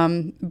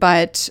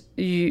 But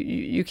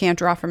you can't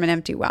draw from an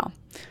empty well.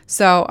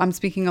 So I'm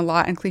speaking a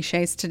lot in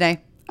cliches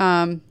today.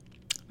 My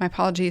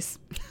apologies.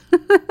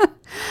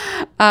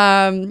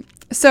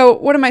 So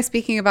what am I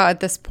speaking about at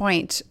this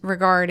point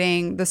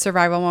regarding the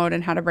survival mode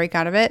and how to break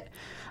out of it?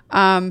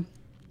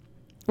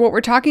 What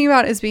we're talking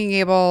about is being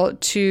able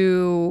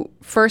to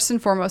first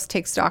and foremost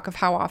take stock of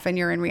how often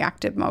you're in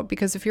reactive mode.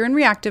 Because if you're in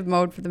reactive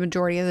mode for the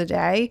majority of the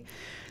day,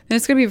 then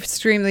it's going to be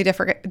extremely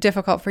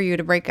difficult for you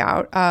to break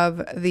out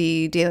of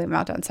the daily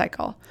meltdown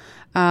cycle.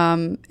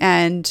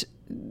 And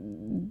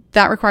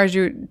that requires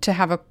you to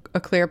have a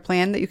clear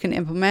plan that you can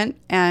implement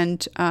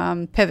and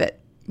pivot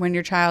when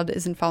your child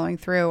isn't following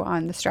through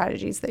on the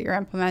strategies that you're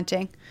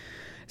implementing.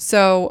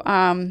 So,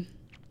 and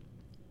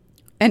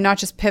not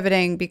just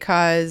pivoting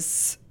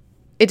because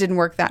it didn't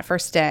work that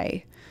first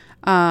day,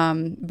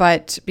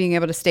 but being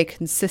able to stay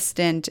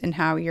consistent in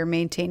how you're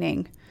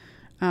maintaining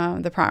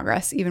the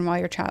progress, even while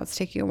your child's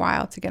taking a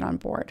while to get on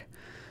board.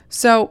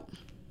 So,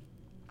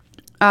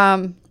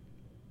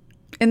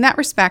 in that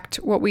respect,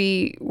 what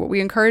we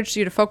encourage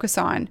you to focus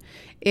on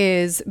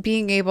is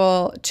being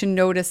able to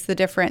notice the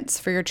difference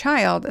for your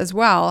child as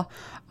well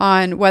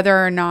on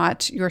whether or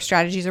not your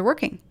strategies are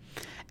working.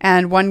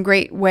 And one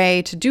great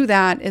way to do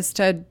that is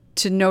to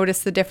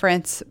notice the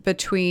difference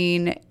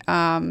between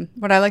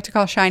what I like to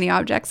call shiny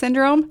object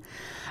syndrome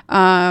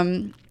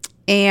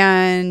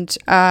and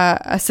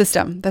a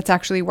system that's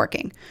actually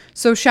working.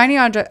 So shiny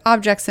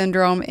object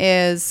syndrome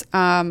is,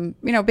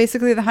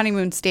 basically the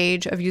honeymoon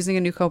stage of using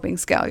a new coping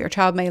skill. Your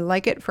child may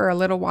like it for a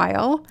little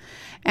while,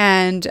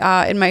 and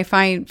it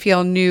might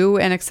feel new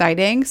and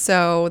exciting.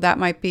 So that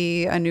might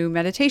be a new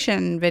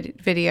meditation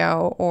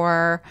video,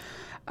 or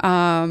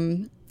a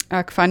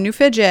fun new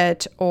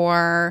fidget,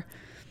 or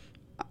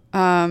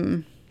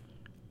I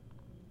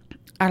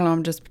don't know,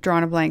 I'm just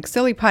drawing a blank,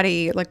 silly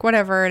putty, like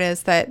whatever it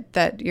is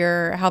that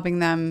you're helping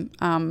them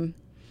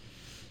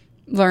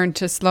learn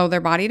to slow their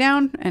body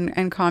down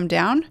and calm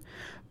down.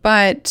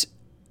 But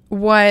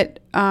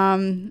once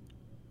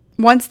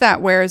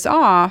that wears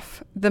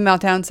off, the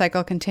meltdown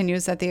cycle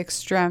continues at the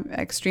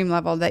extreme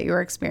level that you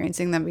were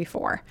experiencing them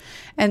before.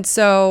 And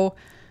so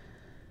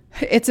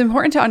it's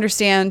important to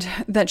understand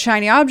that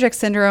shiny object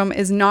syndrome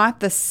is not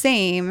the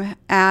same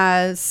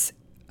as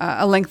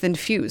a lengthened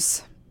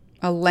fuse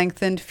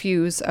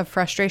of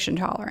frustration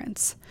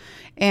tolerance.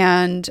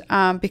 And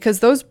because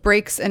those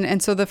breaks,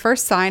 and so the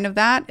first sign of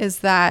that is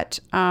that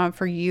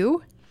for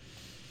you,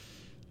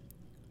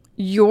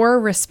 your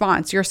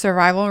response, your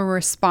survival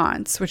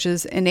response, which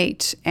is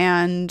innate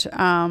and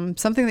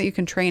something that you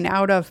can train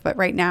out of, but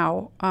right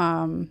now,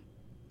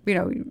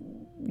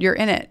 you're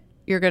in it.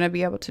 You're going to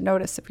be able to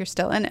notice if you're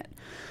still in it.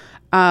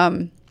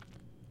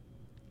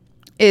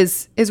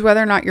 Is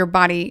whether or not your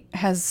body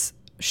has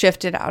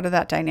shifted out of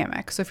that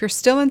dynamic. So if you're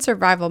still in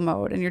survival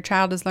mode and your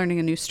child is learning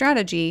a new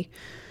strategy,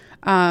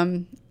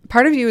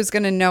 part of you is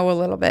going to know a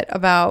little bit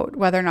about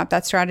whether or not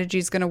that strategy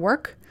is going to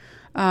work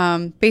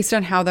based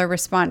on how they're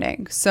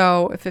responding.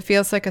 So if it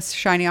feels like a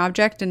shiny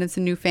object and it's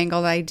a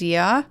newfangled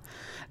idea,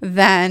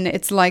 then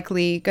it's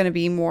likely going to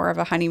be more of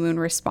a honeymoon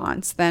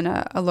response than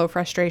a low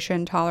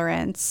frustration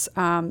tolerance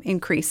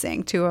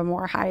increasing to a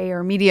more high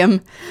or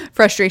medium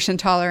frustration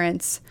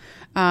tolerance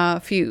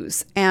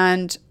fuse.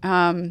 And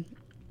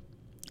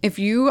if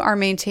you are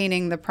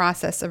maintaining the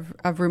process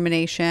of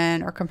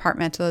rumination or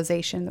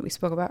compartmentalization that we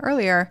spoke about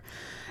earlier,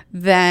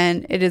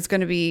 then it is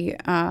going to be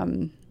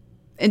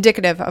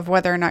indicative of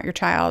whether or not your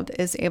child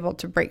is able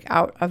to break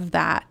out of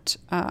that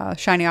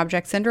shiny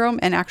object syndrome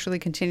and actually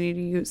continue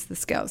to use the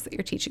skills that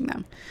you're teaching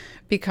them.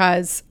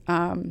 Because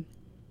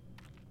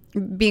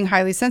being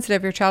highly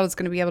sensitive, your child is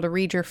going to be able to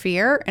read your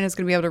fear and is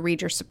going to be able to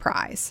read your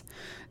surprise.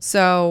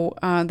 So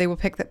they will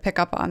pick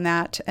up on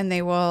that, and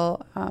they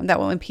will that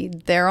will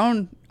impede their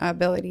own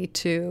ability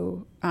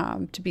to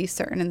be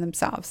certain in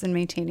themselves and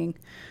maintaining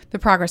the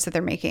progress that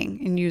they're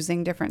making in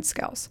using different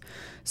skills.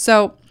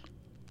 So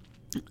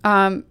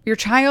your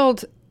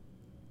child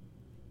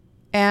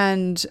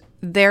and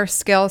their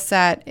skill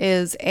set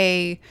is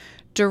a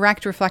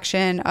direct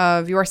reflection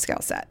of your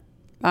skill set.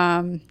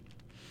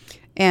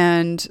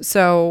 And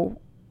so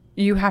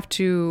you have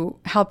to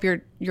help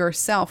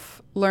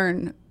yourself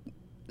learn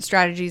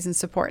strategies and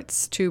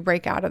supports to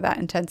break out of that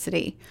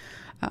intensity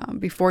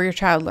before your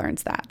child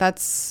learns that.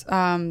 That's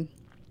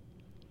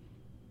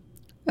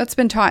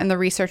been taught in the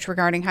research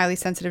regarding highly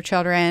sensitive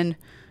children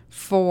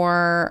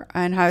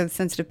and highly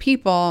sensitive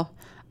people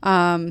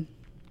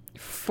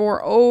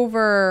for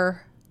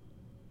over,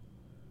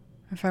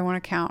 if I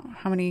want to count,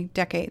 how many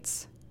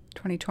decades?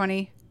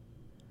 2020?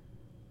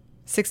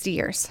 60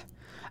 years.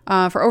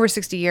 For over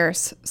 60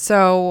 years.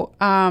 So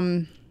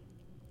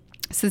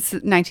since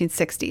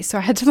 1960. So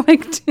I had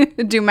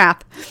to do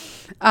math.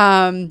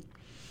 And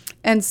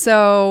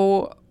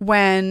so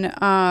when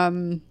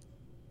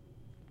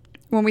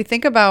we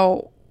think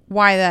about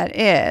why that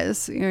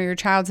is, your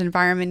child's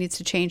environment needs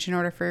to change in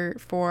order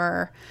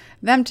for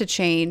them to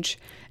change.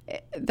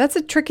 That's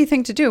a tricky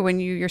thing to do when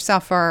you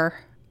yourself are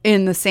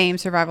in the same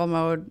survival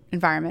mode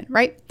environment,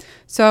 right?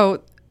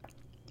 So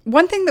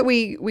one thing that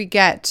we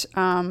get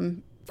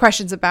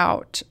questions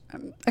about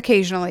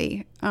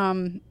occasionally,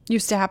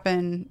 used to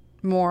happen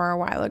more a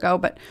while ago,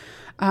 but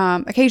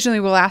occasionally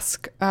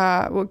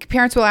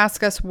parents will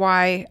ask us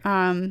why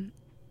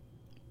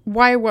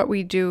what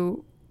we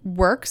do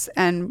works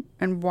and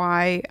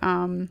why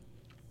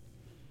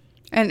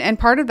and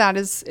part of that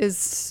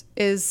is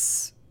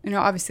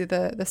obviously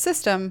the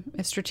system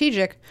is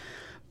strategic,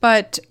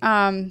 but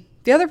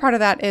the other part of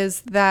that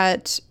is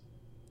that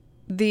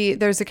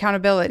there's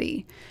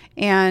accountability,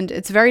 and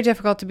it's very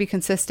difficult to be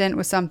consistent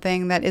with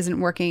something that isn't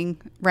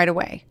working right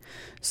away.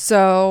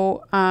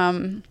 So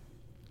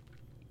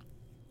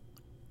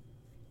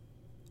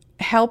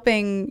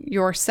helping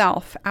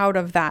yourself out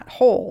of that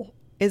hole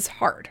is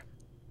hard.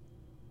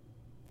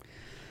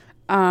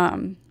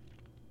 The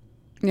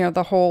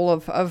hole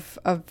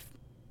of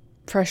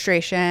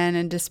frustration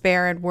and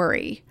despair and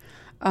worry,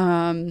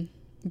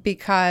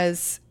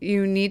 because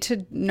you need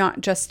to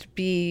not just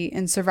be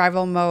in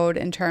survival mode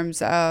in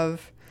terms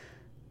of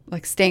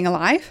like staying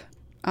alive,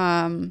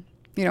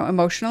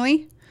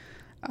 emotionally,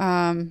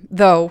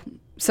 though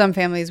some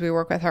families we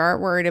work with are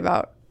worried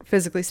about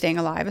physically staying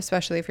alive,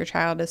 especially if your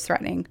child is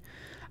threatening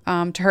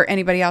to hurt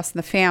anybody else in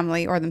the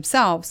family or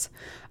themselves.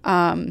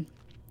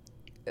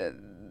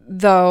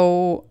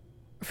 Though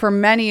for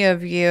many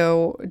of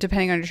you,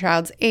 depending on your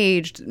child's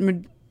age,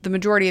 the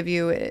majority of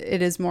you,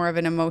 it is more of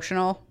an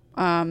emotional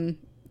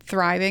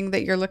thriving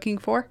that you're looking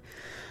for,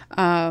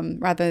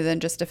 rather than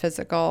just a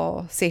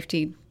physical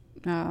safety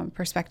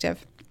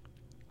perspective.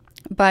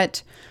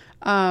 But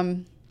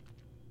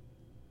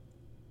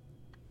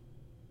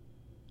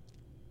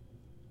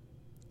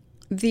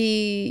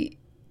the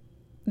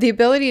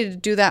ability to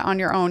do that on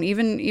your own,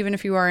 even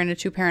if you are in a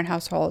 2-parent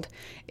household,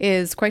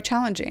 is quite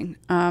challenging.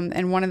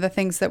 And one of the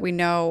things that we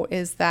know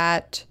is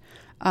that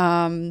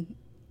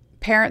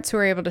parents who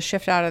are able to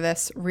shift out of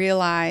this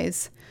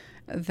realize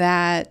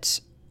that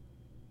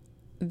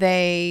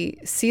they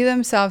see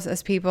themselves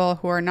as people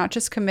who are not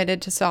just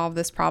committed to solve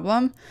this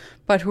problem,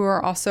 but who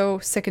are also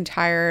sick and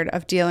tired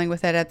of dealing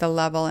with it at the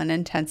level and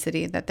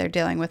intensity that they're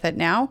dealing with it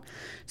now.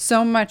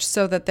 So much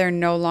so that they're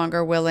no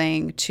longer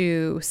willing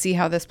to see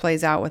how this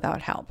plays out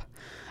without help.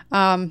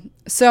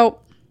 So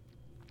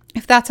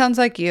if that sounds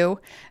like you,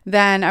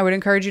 then I would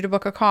encourage you to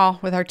book a call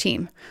with our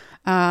team.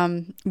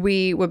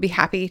 We would be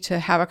happy to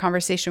have a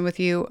conversation with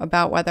you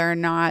about whether or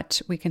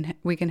not we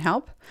can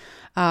help.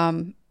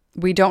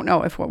 We don't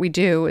know if what we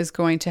do is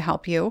going to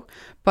help you,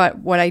 but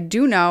what I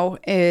do know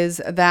is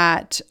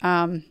that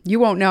you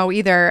won't know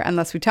either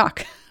unless we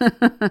talk.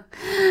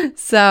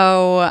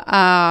 So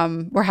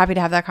we're happy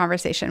to have that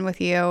conversation with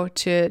you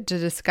to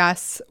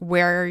discuss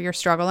where you're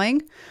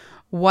struggling,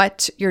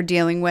 what you're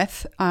dealing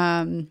with,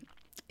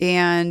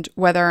 and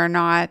whether or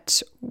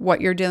not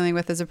what you're dealing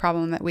with is a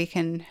problem that we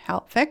can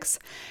help fix.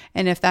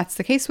 And if that's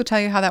the case, we'll tell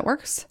you how that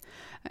works.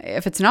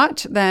 If it's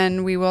not,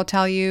 then we will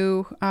tell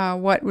you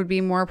what would be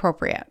more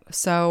appropriate.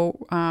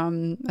 So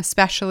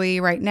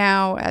especially right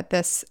now at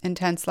this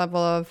intense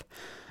level of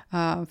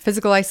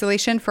physical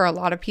isolation for a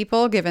lot of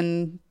people,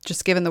 given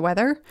the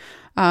weather,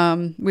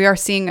 we are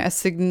seeing a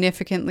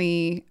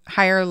significantly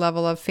higher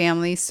level of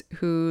families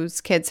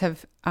whose kids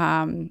have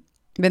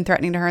been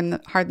threatening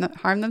to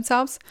harm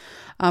themselves,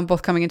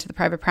 both coming into the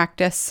private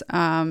practice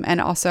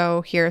and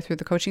also here through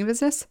the coaching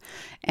business.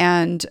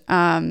 And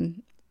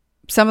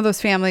some of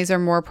those families are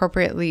more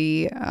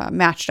appropriately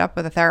matched up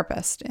with a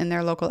therapist in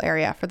their local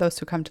area for those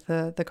who come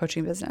to the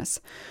coaching business.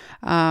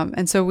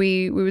 And so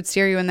we would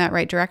steer you in that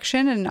right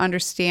direction and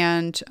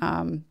understand,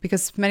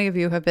 because many of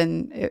you have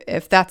been,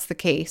 if that's the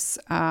case,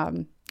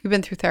 you've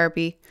been through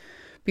therapy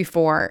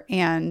before,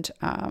 and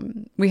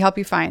we help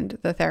you find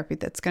the therapy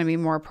that's going to be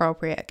more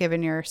appropriate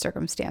given your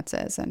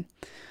circumstances. And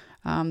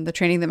the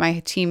training that my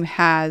team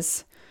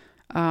has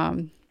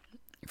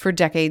for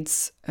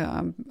decades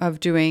of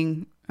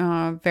doing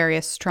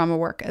various trauma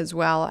work, as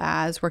well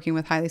as working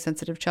with highly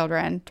sensitive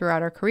children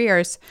throughout our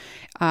careers,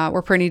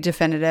 we're pretty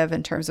definitive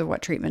in terms of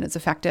what treatment is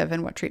effective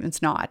and what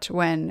treatment's not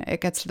when it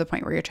gets to the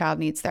point where your child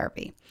needs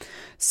therapy.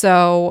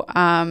 So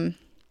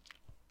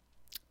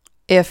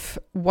if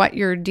what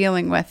you're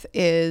dealing with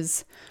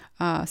is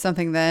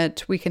something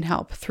that we can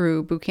help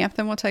through boot camp,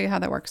 then we'll tell you how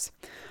that works.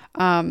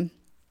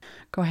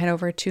 go head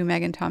over to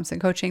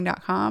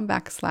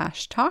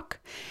meganthompsoncoaching.com/talk,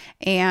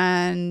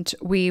 and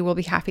we will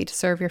be happy to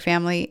serve your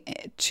family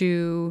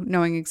to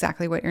knowing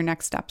exactly what your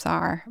next steps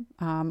are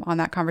on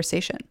that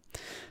conversation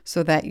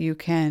so that you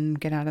can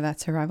get out of that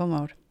survival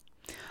mode.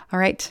 All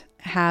right.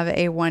 Have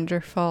a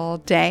wonderful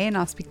day, and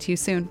I'll speak to you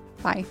soon.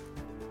 Bye.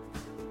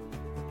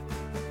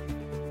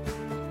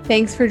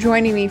 Thanks for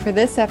joining me for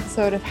this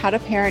episode of How to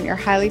Parent Your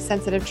Highly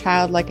Sensitive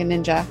Child Like a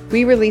Ninja.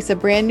 We release a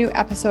brand new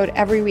episode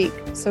every week,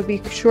 so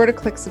be sure to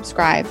click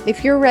subscribe.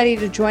 If you're ready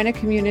to join a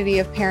community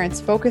of parents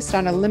focused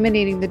on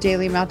eliminating the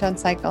daily meltdown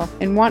cycle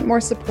and want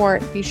more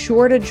support, be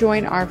sure to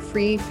join our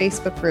free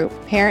Facebook group,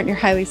 Parent Your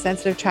Highly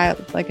Sensitive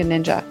Child Like a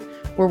Ninja,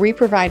 where we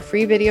provide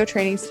free video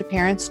trainings to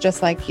parents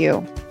just like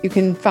you. You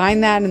can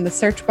find that in the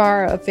search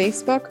bar of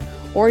Facebook,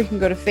 or you can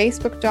go to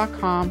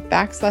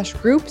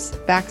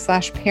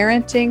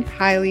facebook.com/groups/parenting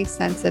highly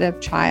sensitive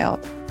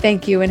child.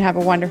 Thank you and have a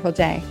wonderful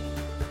day.